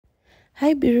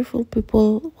Hi beautiful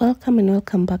people, welcome and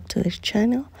welcome back to this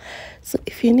channel. So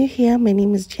if you're new here, my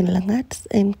name is Jean Langat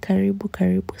and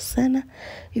karibu sana.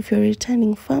 If you're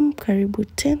returning from, karibu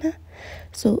tena.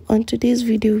 So on today's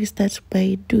video we start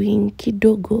by doing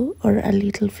kidogo or a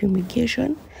little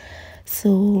fumigation.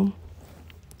 So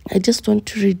I just want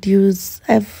to reduce,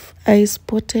 I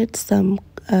spotted some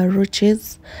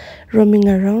roaches roaming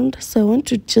around, so I want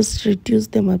to just reduce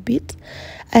them a bit.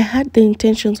 I had the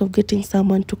intentions of getting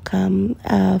someone to come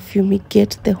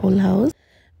fumigate the whole house,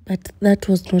 but that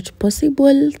was not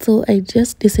possible, so I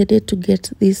just decided to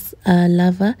get this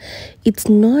lava. It's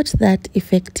not that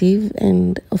effective,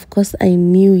 and of course I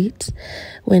knew it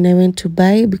when I went to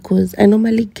buy, because I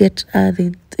normally get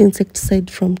the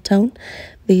insecticide from town.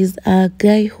 There's a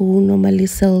guy who normally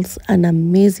sells an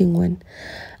amazing one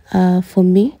for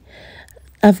me.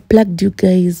 I've plugged you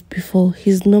guys before.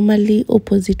 He's normally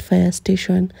opposite fire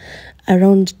station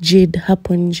around Jade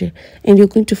Haponje, and you're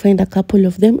going to find a couple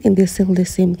of them and they sell the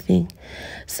same thing.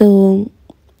 So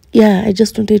yeah, I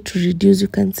just wanted to reduce. You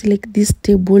can see like this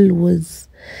table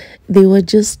they were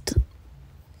just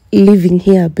living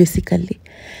here basically.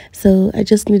 So I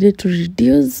just needed to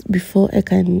reduce before I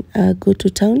can go to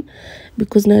town,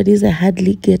 because nowadays I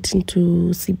hardly get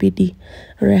into CBD,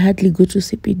 or I hardly go to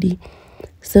CBD.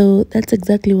 So that's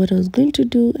exactly what I was going to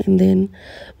do, and then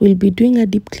we'll be doing a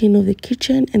deep clean of the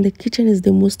kitchen, and the kitchen is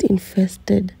the most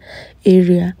infested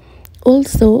area.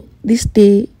 Also, this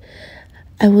day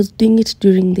I was doing it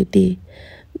during the day.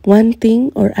 One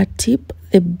thing or a tip,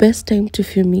 the best time to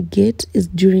fumigate is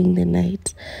during the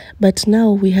night, but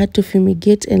now we had to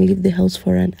fumigate and leave the house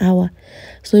for an hour.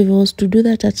 So if I was to do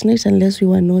that at night, unless we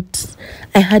were not,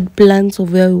 I had plans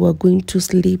of where we were going to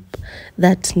sleep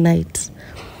that night.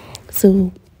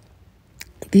 So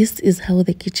this is how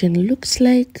the kitchen looks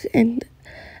like, and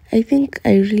I think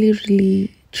I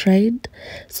really tried.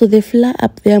 So the flour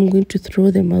up there, I'm going to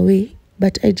throw them away,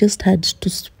 but I just had to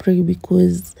spray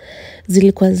because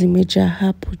zilikuwa zimejaa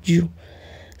hapo juu.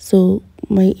 So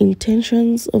my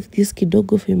intentions of this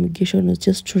kidogo fumigation was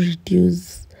just to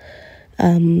reduce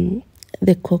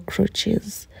the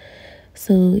cockroaches.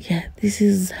 So yeah, this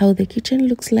is how the kitchen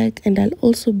looks like, and I'll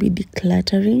also be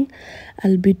decluttering.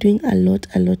 I'll be doing a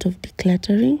lot of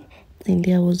decluttering, and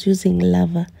I was using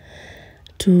lava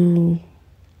to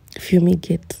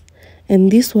fumigate,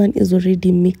 and this one is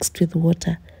already mixed with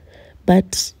water,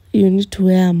 but you need to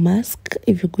wear a mask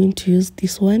if you're going to use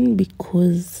this one,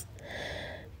 because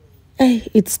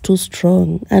it's too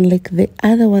strong. Unlike the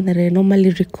other one that I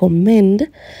normally recommend,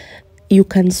 you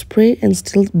can spray and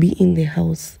still be in the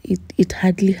house. It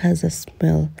hardly has a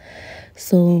smell.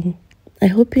 So I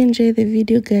hope you enjoy the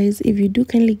video, guys. If you do,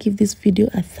 kindly give this video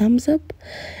a thumbs up,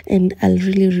 and I'll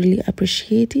really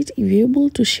appreciate it if you're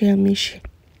able to share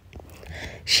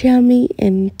me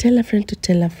and tell a friend to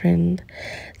tell a friend.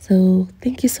 So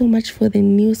thank you so much for the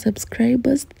new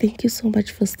subscribers. Thank you so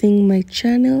much for seeing my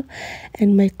channel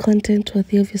and my content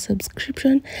worthy of your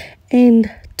subscription.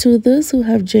 And to those who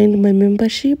have joined my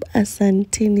membership,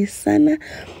 asanteni sana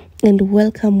and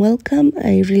welcome.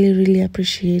 I really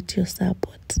appreciate your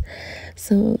support.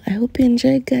 So I hope you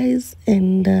enjoy, guys,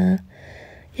 and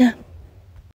yeah.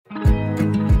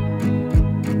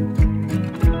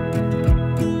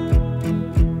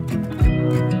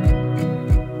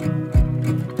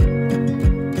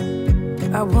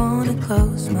 I wanna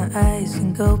close my eyes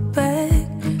and go back,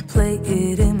 play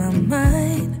it in my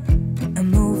mind. A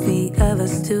movie of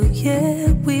us two,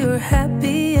 yeah, we were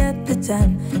happy at the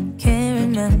time. Can't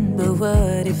remember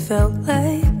what it felt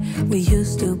like. We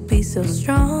used to be so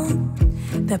strong.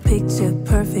 That picture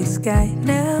perfect sky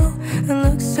now, it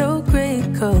looks so gray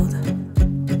and cold.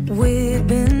 We've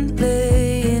been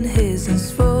laying here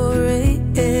since 4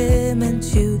 a.m. and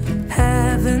you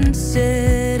haven't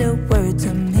said a word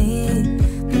to me.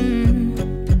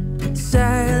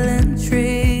 Silent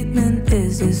treatment,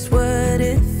 is this what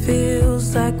it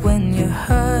feels like when your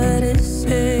heart is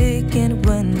aching,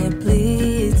 when it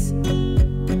bleeds?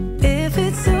 If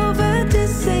it's over,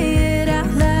 just say it out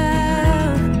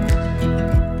loud.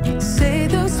 Say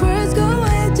those words, go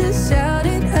ahead, just shout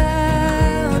it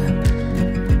out.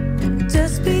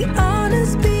 Just be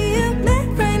honest, be a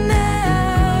man right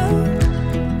now.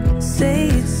 Say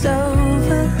it's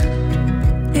over,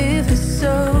 if it's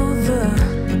over.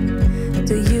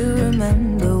 Do you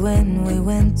remember when we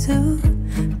went to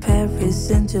Paris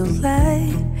in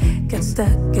July? Got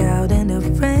stuck out in the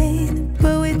rain,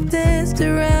 but we danced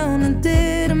around and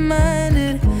didn't mind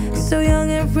it. So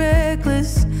young and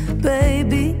reckless,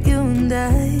 baby, you and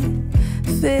I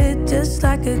fit just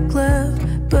like a glove,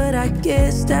 but I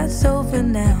guess that's over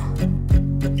now.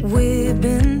 We've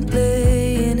been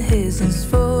laying here since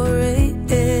 4 a.m.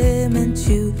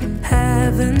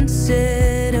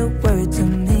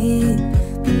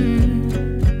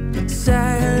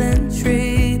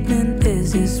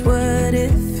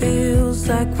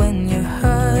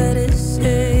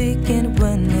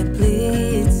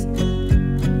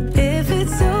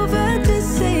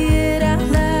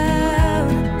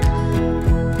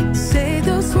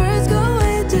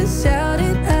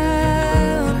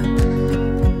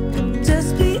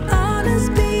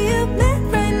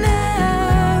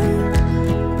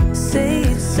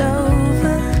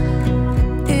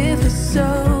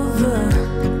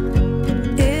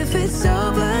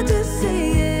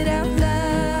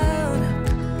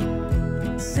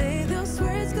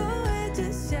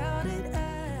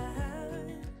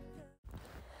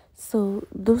 so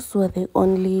those were the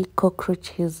only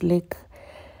cockroaches. Like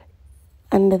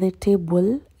under the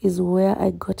table is where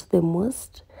I got the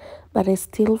most, but I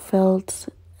still felt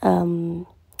ningepata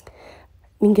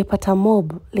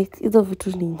mob. Like hizo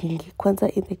vitu ni nyingi. Kwanza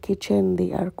in the kitchen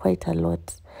they are quite a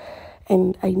lot,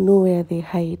 and I know where they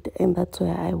hide, and that's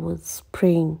where I was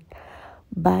praying,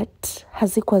 but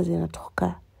hazikuwa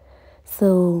zinatoka.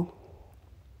 So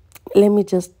let me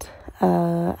just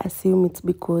assume it's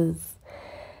because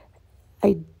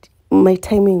my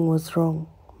timing was wrong.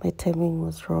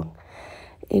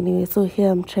 Anyway, so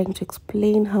here I'm trying to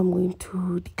explain how I'm going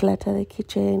to declutter the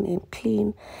kitchen and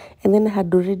clean. And then I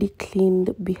had already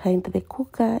cleaned behind the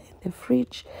cooker and the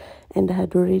fridge, and I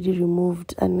had already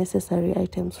removed unnecessary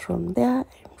items from there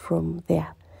and from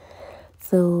there.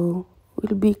 So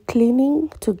we'll be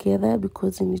cleaning together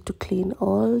because we need to clean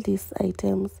all these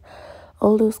items,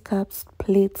 all those cups,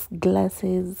 plates,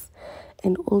 glasses,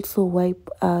 and also wipe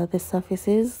the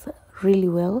surfaces really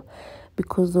well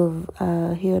because of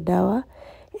hair dawa.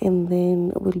 And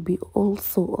then we'll be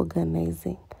also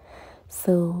organizing.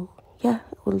 So yeah,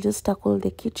 we'll just tackle the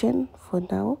kitchen for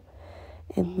now,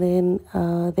 and then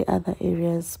the other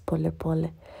areas pole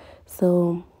pole.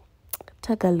 So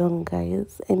tag along,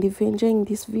 guys, and if you're enjoying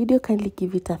this video, kindly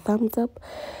give it a thumbs up.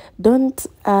 Don't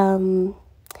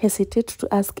hesitate to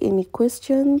ask any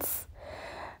questions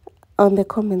on the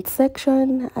comment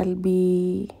section. I'll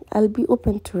be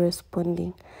open to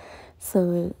responding.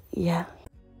 So yeah.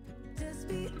 Just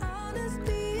be honest,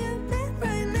 be a man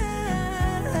right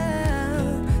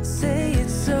now. Say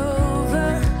it's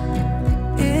over,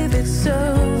 if it's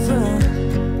over.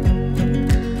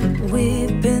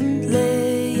 We've been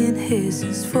laying here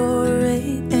since 4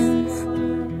 a.m.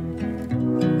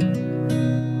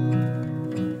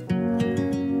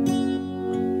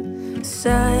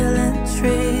 Silent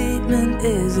treatment,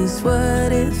 is this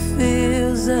what it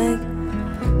feels like?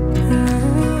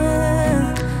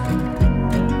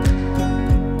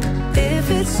 If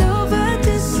it's over,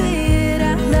 just say it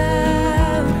out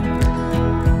loud.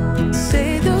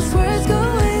 Say those words, go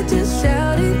and just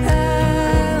shout it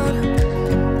out.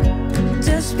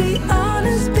 Just be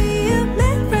honest, be a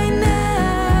man right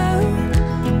now.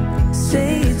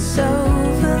 Say it's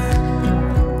over,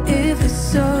 if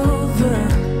it's over.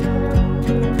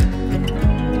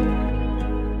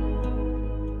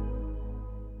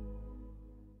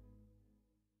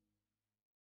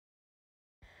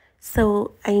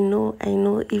 So I know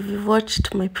if you've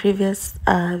watched my previous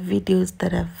videos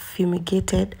that I've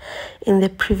fumigated in the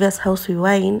previous house we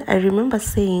were in, I remember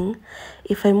saying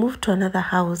if I move to another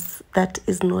house that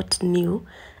is not new,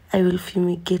 I will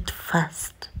fumigate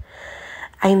first.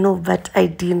 I know, but I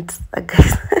didn't,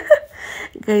 guys.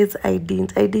 Guys, I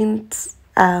didn't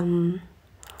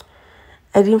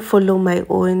follow my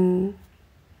own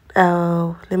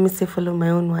let me say follow my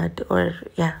own word, or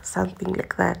yeah, something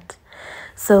like that.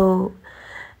 So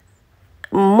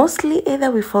mostly either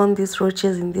we found these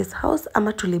roaches in this house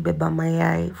ama tulibeba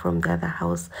mayai from the other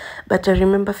house, but I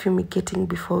remember fumigating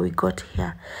before we got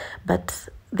here, but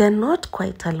they're not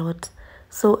quite a lot.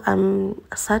 So I'm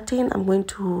certain I'm going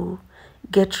to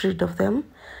get rid of them,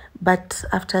 but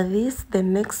after this, the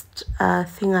next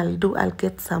thing I'll do, I'll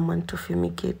get someone to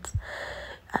fumigate.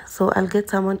 So I'll get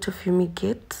someone to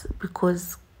fumigate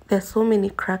because there's so many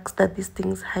cracks that these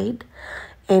things hide,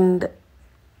 and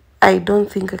I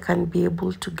don't think I can be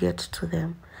able to get to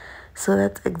them. So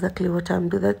that's exactly what I'm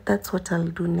doing. That's what I'll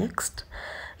do next.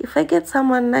 If I get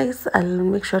someone nice, I'll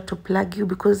make sure to plug you,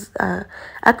 because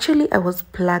actually I was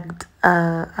plugged.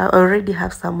 I already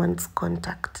have someone's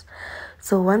contact.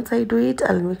 So once I do it,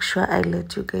 I'll make sure I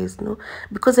let you guys know,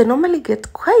 because I normally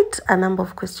get quite a number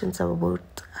of questions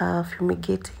about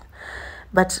fumigating.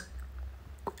 But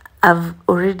I've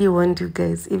already warned you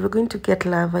guys, if you're going to get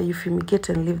lava, you fumigate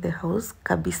and leave the house,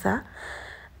 kabisa.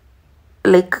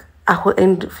 Like,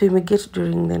 and fumigate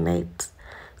during the night.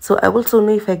 So I also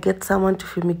know if I get someone to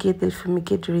fumigate, they'll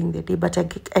fumigate during the day. But I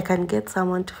can get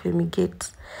someone to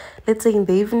fumigate, let's say in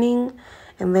the evening,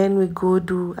 and then we go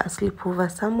do a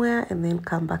sleepover somewhere, and then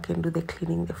come back and do the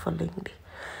cleaning the following day.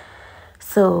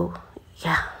 So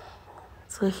yeah.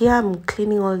 So here I'm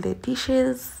cleaning all the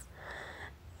dishes,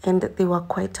 and they were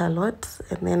quite a lot,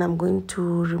 and then I'm going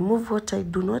to remove what I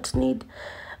do not need,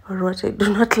 or what I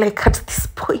do not like at this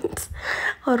point,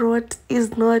 or what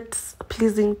is not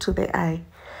pleasing to the eye.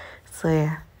 So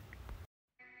yeah.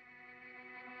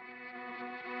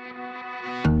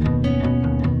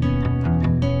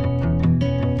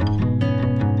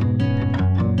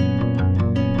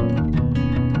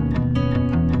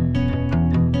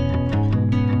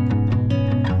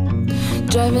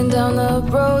 Driving down the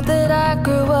road that I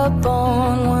grew up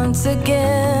on once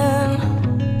again.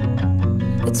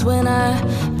 It's when I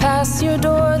pass your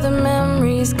door, the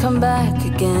memories come back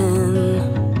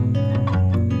again.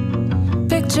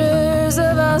 Pictures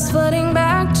of us flooding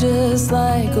back just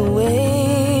like a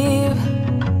wave.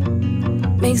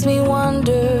 Makes me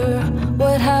wonder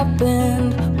what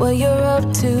happened, what you're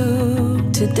up to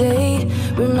today.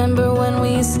 Remember when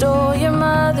we stole your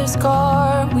mother's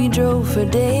car, we drove for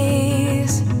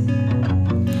days.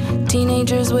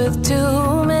 Teenagers with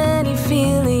too many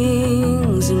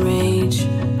feelings and rage.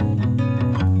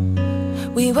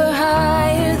 We were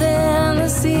higher than the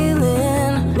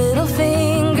ceiling, middle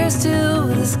fingers to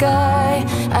the sky.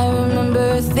 I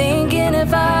remember thinking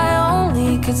if I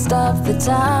only could stop the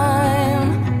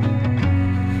time.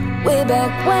 Way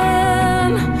back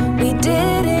when we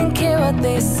didn't care what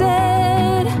they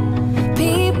said.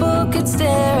 People could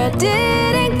stare, I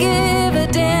didn't give a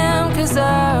damn, 'cause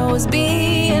I was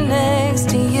being next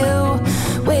to you.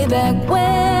 Way back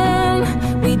when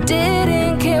we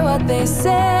didn't care what they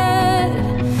said.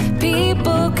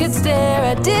 People could stare,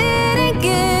 I didn't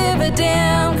give a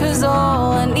damn, 'cause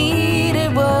all I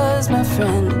needed was my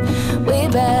friend. Way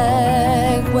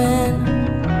back when,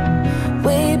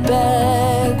 way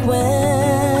back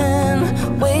when,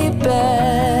 way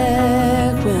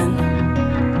back when.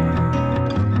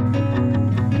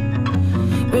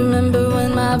 Remember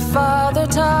when my father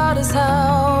taught us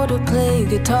how to play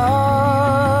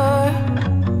guitar,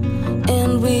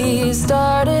 and we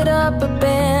started up a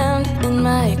band in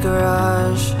my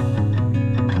garage.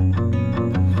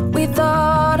 We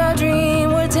thought our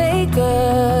dream would take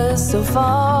us so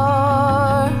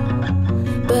far,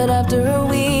 but after a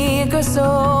week or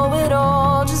so it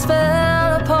all just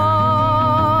fell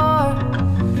apart.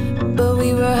 But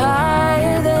we were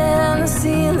higher than the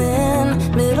ceiling,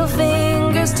 middle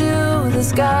fingers to the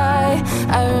sky.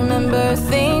 I remember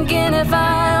thinking if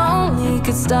I only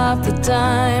could stop the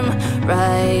time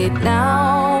right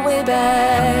now. Way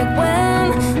back when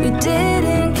we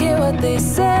didn't care what they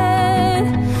said.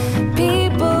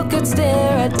 People could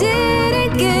stare, I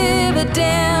didn't give a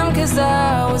damn, 'cause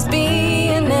I was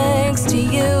being next to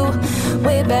you.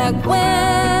 Way back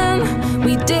when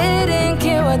we didn't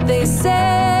care what they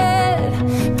said.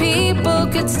 People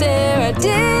could stare, I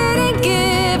didn't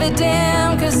give a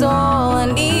damn, 'cause all I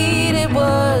needed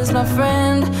was my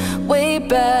friend. Way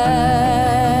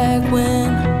back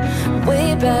when,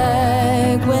 way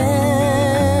back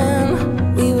when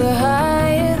we were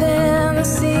higher than the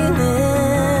ceiling,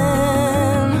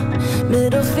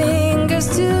 middle fingers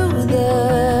to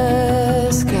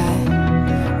the sky.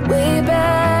 Way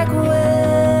back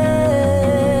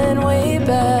when, way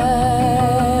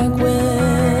back when.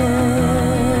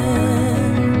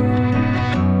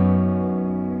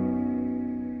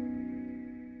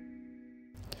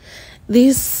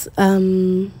 This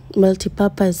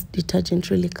multi-purpose detergent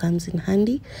really comes in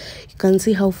handy. You can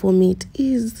see how foamy it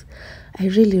is. I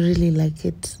really like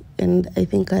it, and I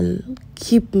think I'll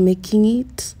keep making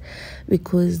it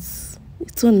because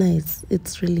it's so nice.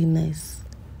 It's really nice.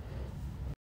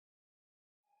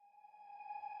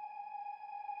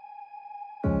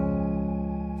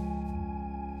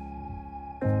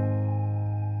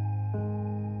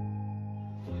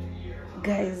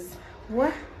 Guys,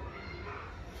 what?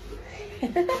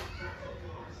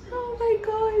 Oh my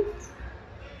god,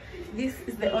 this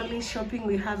is the only shopping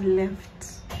we have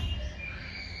left,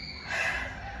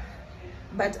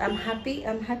 but I'm happy.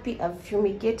 I've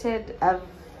fumigated, I've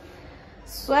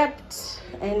swept,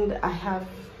 and I have,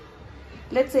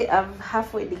 let's say I've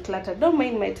halfway decluttered. Don't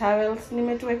mind my towels,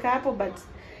 nimetuweka hapo, but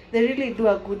they really do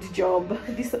a good job,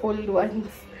 these old ones.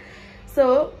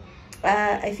 So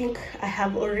I think I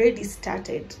have already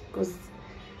started, because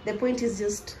the point is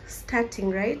just starting,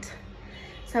 right?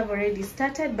 So I've already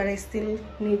started, but I still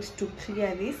need to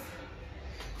clear this.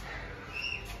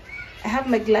 I have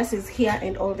my glasses here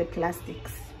and all the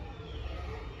plastics.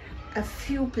 A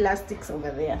few plastics over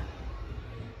there.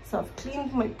 So I've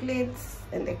cleaned my plates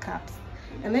and the cups.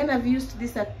 And then I've used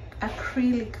this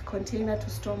acrylic container to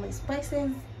store my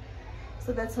spices.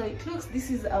 So that's how it looks. This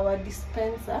is our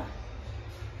dispenser.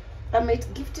 I might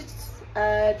gift it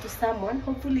to someone.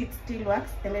 Hopefully it still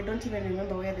works, and I don't even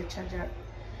remember where the charger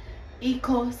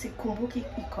iko, sikumbuki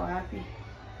iko happy.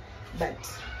 But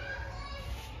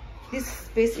this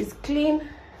space is clean.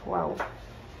 Wow,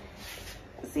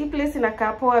 see, place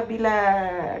inakaa poa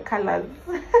bila colors.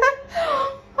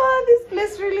 Oh, this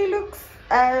place really looks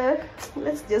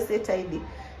let's just say tidy.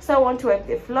 So I want to wipe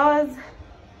the floors,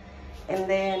 and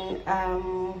then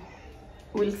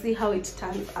we'll see how it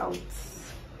turns out.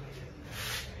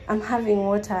 I'm having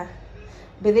water,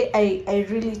 but I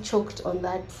really choked on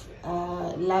that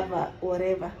larva,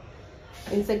 whatever,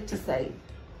 insecticide.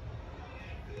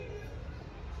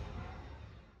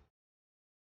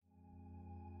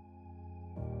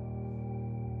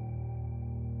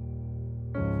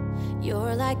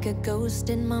 You're like a ghost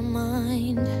in my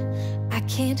mind. I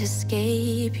can't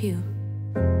escape you.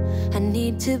 I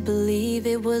need to believe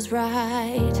it was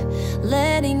right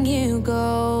letting you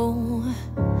go.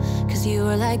 'Cause you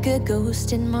are like a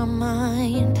ghost in my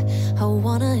mind. I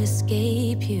wanna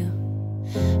escape you,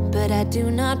 but I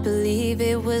do not believe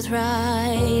it was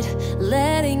right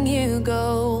letting you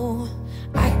go.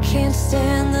 I can't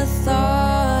stand the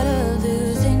thought of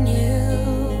losing you.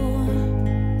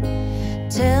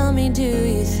 Tell me, do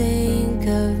you think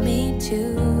of me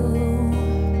too?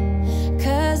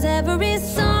 'Cause every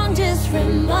song just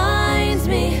reminds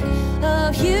me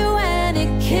of you and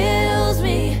it kills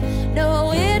me.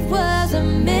 No, it was a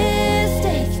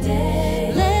mistake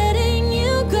letting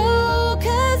you go.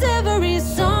 'Cause every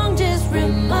song just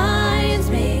reminds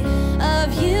me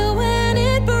of you and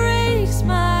it breaks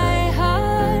my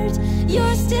heart.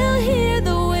 You're still here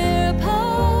though we're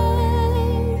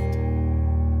apart.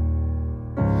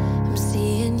 I'm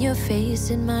seeing your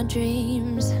face in my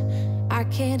dreams. I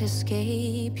can't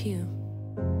escape you.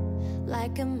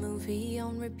 Like a movie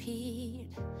on repeat.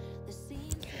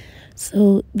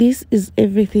 So this is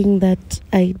everything that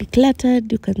I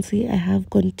decluttered. You can see I have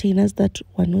containers that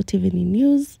were not even in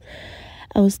use.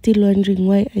 I was still wondering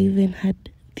why I even had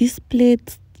these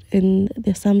plates, and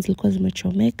the some zilikuwa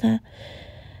zimechomeka.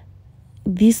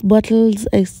 These bottles,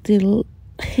 I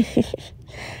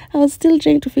was still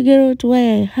trying to figure out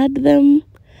why I had them.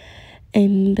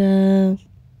 And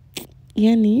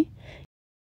yani,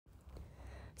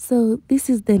 so this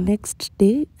is the next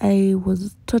day. I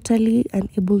was totally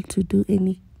unable to do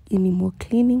any more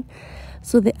cleaning.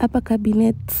 So the upper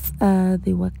cabinets,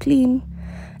 they were clean.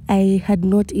 I had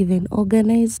not even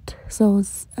organized, so I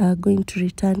was going to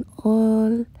return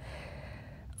all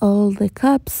the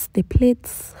cups, the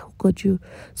plates. Oh God, you.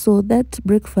 So that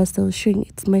breakfast I was showing,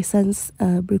 it's my son's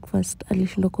breakfast.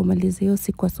 Alishindwa kumaliza hiyo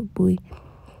siku asubuhi.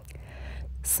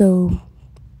 So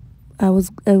I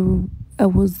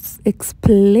was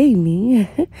explaining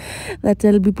that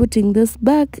I'll be putting this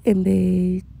back, and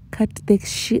they cut the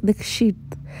sheet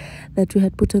that we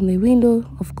had put on the window,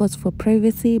 of course for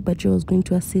privacy, but Joe was going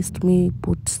to assist me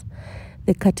put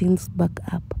the curtains back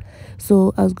up.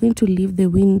 So I was going to leave the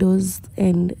windows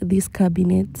and these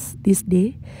cabinets this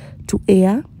day to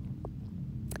air,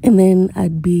 and then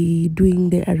I'd be doing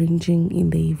the arranging in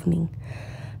the evening.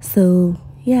 So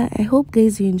yeah, I hope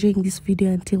guys you're enjoying this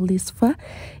video until this far.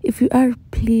 If you are,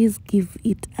 please give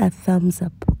it a thumbs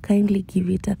up. Kindly give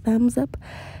it a thumbs up.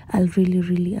 I'll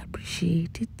really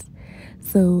appreciate it.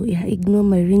 So yeah, ignore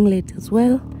my ring light as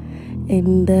well.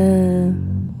 And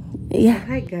yeah,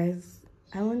 hi guys,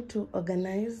 I want to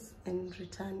organize and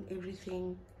return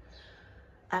everything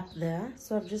up there.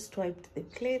 So I've just wiped the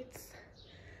plates,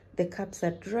 the cups are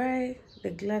dry,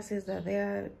 the glasses are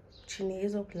there, chini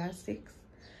hizo plastics,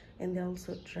 and they're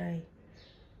also dry.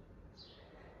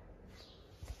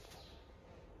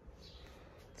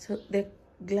 So the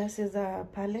glasses are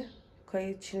pale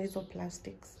kwa chini hizo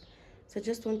plastics. So I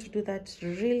just want to do that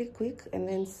really quick and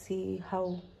then see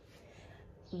how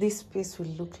this space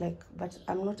will look like. But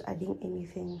I'm not adding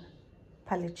anything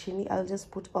pale chini. I'll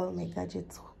just put all my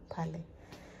gadgets pale.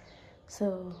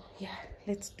 So yeah,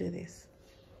 let's do this.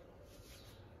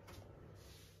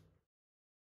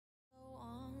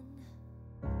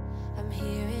 I'm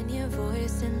hearing your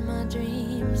voice in my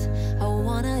dreams. I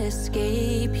wanna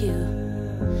escape you.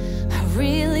 I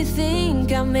really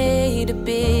think I made a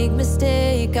big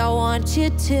mistake. I want you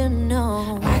to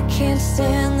know I can't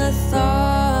stand the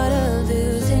thought of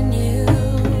losing you.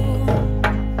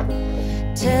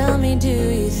 Tell me, do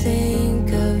you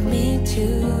think of me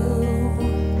too?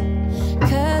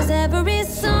 'Cause every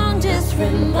song just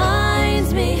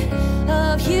reminds me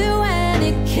of you and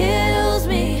it kills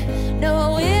me.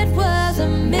 No, it was a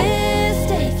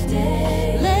mistake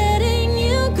letting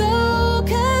you go.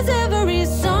 'Cause every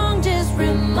song just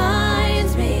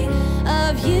reminds me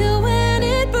of you and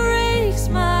it breaks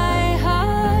my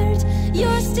heart.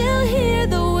 You're still here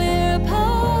though we're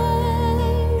apart.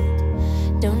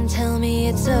 Don't tell me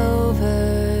it's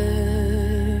over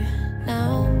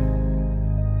now.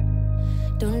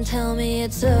 Don't tell me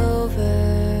it's over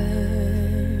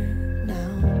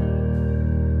now.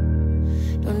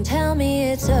 Don't tell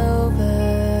me it's over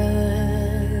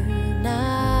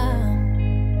now.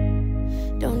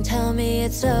 Don't tell me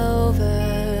it's over.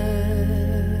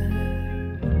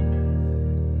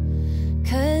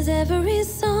 'Cause every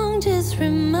song just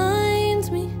reminds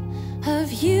me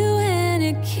of you and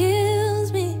it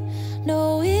kills me.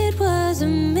 was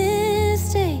a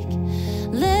mistake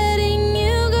letting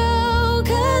you go,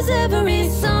 'cause every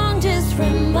song just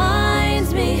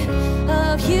reminds me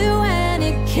of you and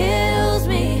it kills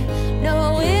me.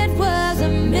 No, it was a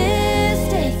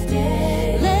mistake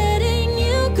letting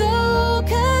you go,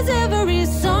 'cause every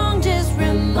song just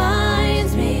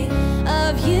reminds me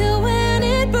of you and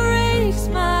it breaks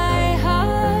my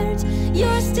heart.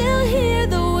 You're still here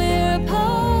though we're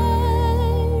apart.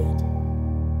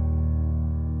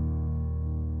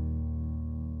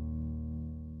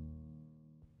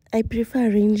 I prefer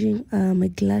arranging my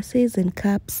glasses and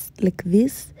cups like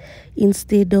this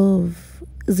instead of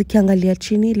zikiangalia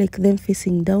chini, like them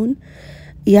facing down.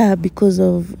 Yeah, because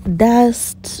of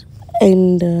dust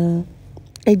and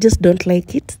I just don't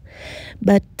like it.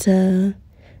 But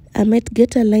I might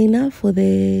get a liner for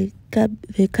the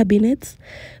cabinets,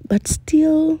 but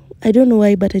still I don't know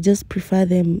why, but I just prefer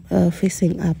them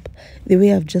facing up the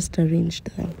way I've just arranged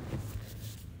them.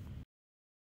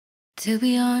 To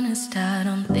be honest, I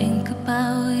don't think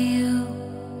about you.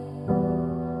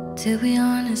 To be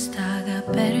honest, I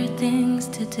got better things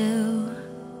to do.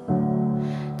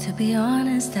 To be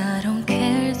honest, I don't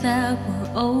care that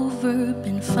we're over.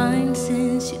 Been fine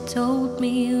since you told me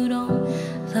you don't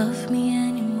love me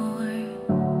anymore.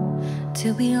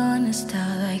 To be honest, I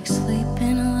like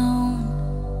sleeping alone.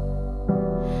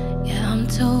 Yeah, I'm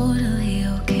totally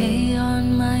okay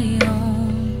on my own.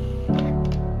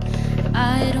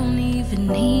 I don't even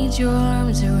need your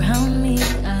arms around me.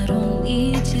 I don't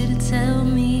need you to tell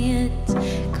me it's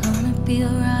gonna be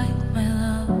alright, my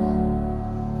love.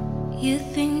 You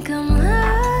think I'm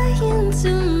lying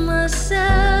to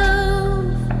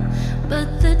myself, but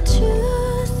the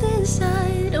truth is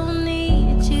I don't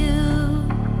need you,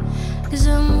 'cause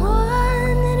I'm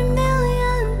one in a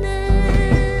million,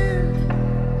 and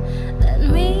that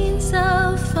means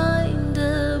I'll find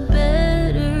a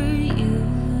better you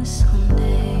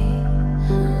someday.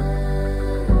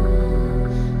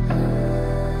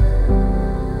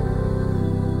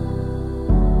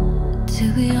 To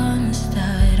be honest,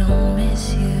 I don't miss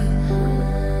you.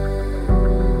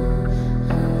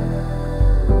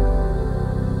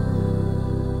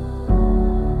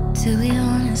 To be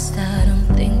honest, I don't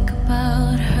think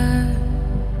about her.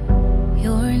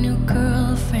 Your new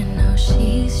girlfriend, now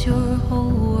she's your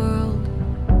whole world.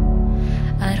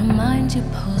 I don't mind you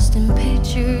posting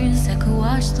pictures. I could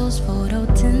watch those photos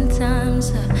 10 times.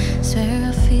 I swear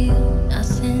I feel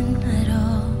nothing at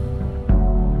all.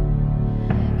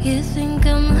 You think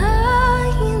I'm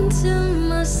lying to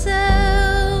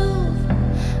myself,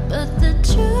 but the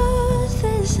truth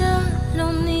is I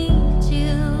don't need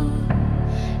you,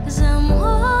 'cause I'm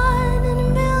one in a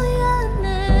million,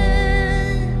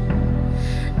 and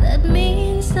that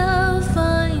means I'll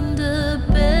find a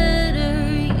better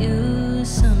you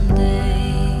someday.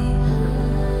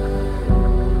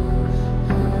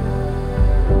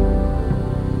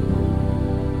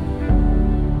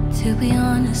 To be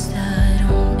honest, I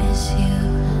don't miss you.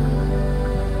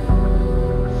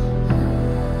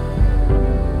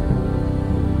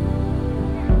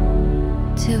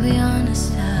 To be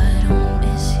honest, I don't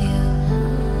miss you.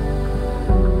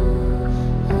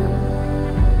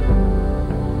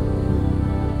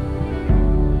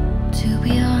 To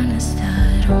be honest, I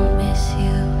don't miss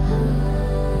you.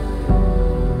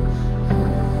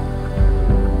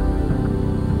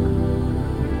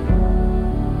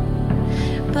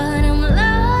 But I'm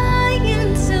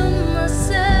lying to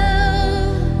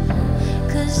myself,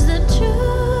 'cause the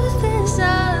truth is I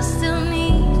still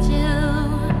need you.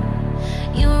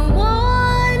 You're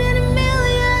one in a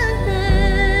million,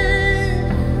 and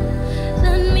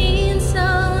that means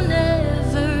I'll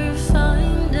never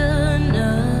find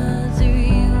another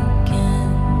you can.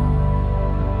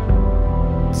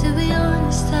 To be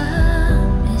honest, I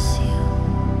miss you.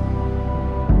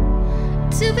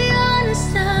 To be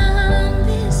honest, I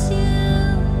miss you.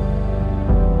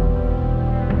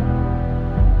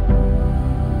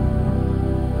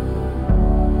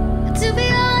 To be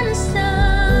honest, I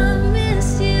miss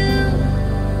you.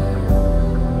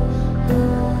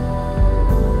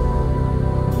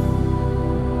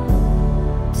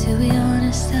 To be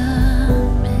honest, I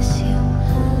miss you.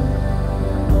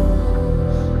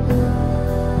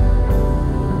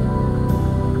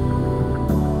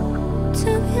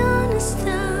 To be honest,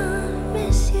 I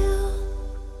miss you.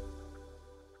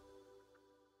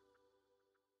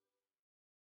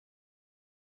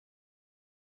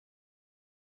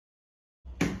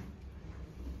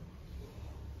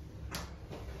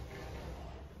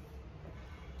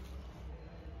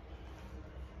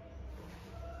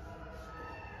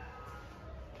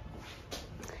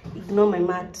 Ignore my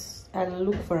mat. I'll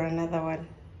look for another one.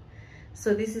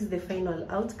 So this is the final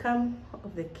outcome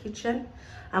of the kitchen.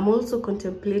 I'm also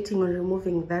contemplating on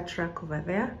removing that rack over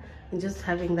there and just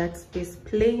having that space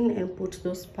plain and put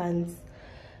those pans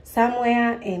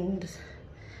somewhere and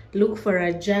look for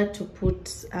a jar to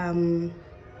put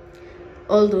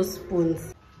all those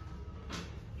spoons.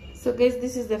 So guys,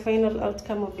 this is the final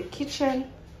outcome of the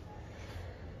kitchen.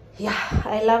 Yeah,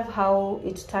 I love how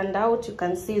it turned out. You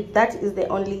can see that is the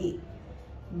only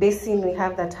basin we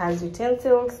have that has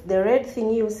utensils. The red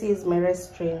thing you see is my rice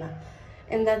strainer,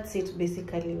 and that's it.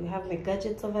 Basically, we have my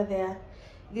gadgets over there.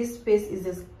 This space is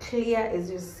as clear as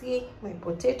you see, my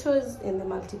potatoes and the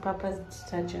multi-purpose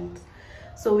detergent.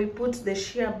 So we put the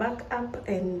shear back up,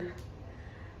 and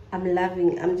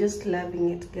I'm just loving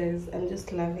it, guys. I'm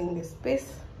just loving the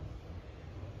space.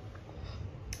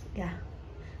 Yeah,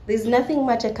 there's nothing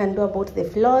much I can do about the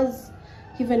floors,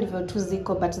 even if you're too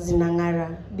ziko, but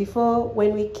zinangara. Before,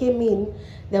 when we came in,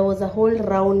 there was a whole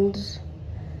round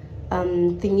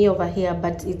thingy over here,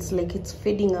 but it's like it's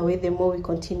fading away the more we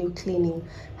continue cleaning.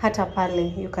 Hata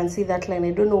pale, you can see that line.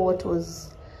 I don't know what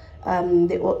was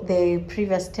the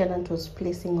previous tenant was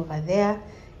placing over there.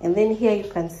 And then here you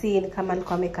can see in Kamal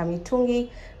Kwame Kamitungi,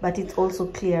 but it's also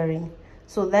clearing.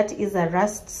 So that is a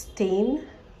rust stain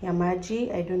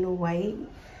Yamaji. I don't know why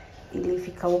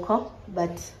ilifika huko,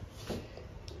 but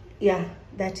yeah,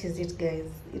 that is it, guys.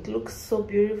 It looks so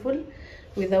beautiful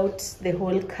without the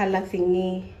whole color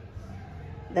thingy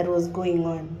that was going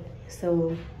on.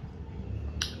 So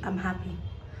I'm happy.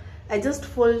 I just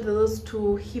fold those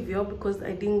two hivyo because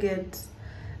I didn't get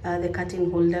the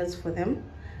curtain holders for them,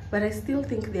 but I still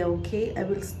think they're okay. I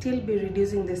will still be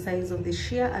reducing the size of the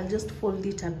shear. I'll just fold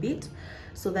it a bit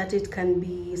so that it can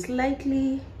be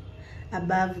slightly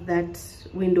above that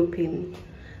window pane.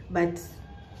 But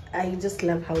I just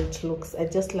love how it looks. I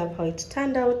just love how it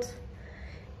turned out.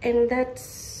 And that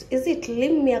is it.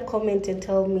 Leave me a comment and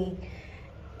tell me,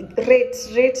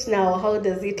 rate now, how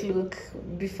does it look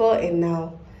before and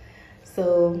now.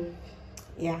 So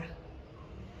yeah,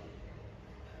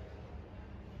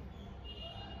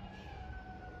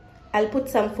 I'll put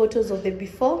some photos of the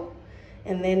before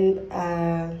and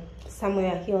then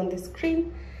somewhere here on the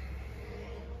screen,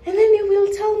 and then you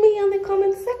will tell me in the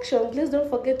comment section. Please don't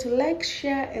forget to like,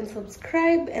 share and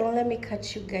subscribe, and let me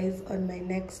catch you guys on my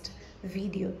next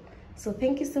video. So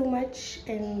thank you so much,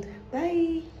 and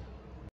bye.